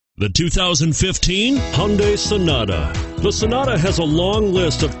The 2015 Hyundai Sonata. The Sonata has a long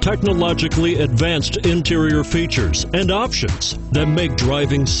list of technologically advanced interior features and options that make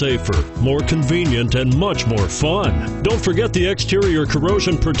driving safer, more convenient, and much more fun. Don't forget the exterior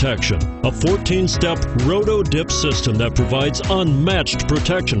corrosion protection, a 14-step roto-dip system that provides unmatched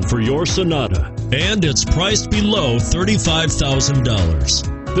protection for your Sonata. And it's priced below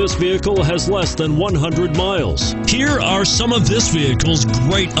 $35,000. This vehicle has less than 100 miles. Here are some of this vehicle's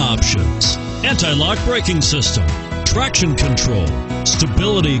great options: anti-lock braking system, traction control,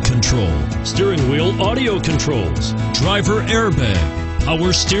 stability control, steering wheel audio controls, driver airbag,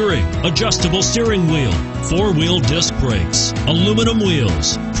 power steering, adjustable steering wheel, four-wheel disc brakes, aluminum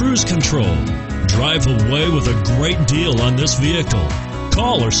wheels, cruise control. Drive away with a great deal on this vehicle.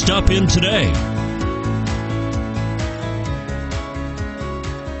 Call or stop in today.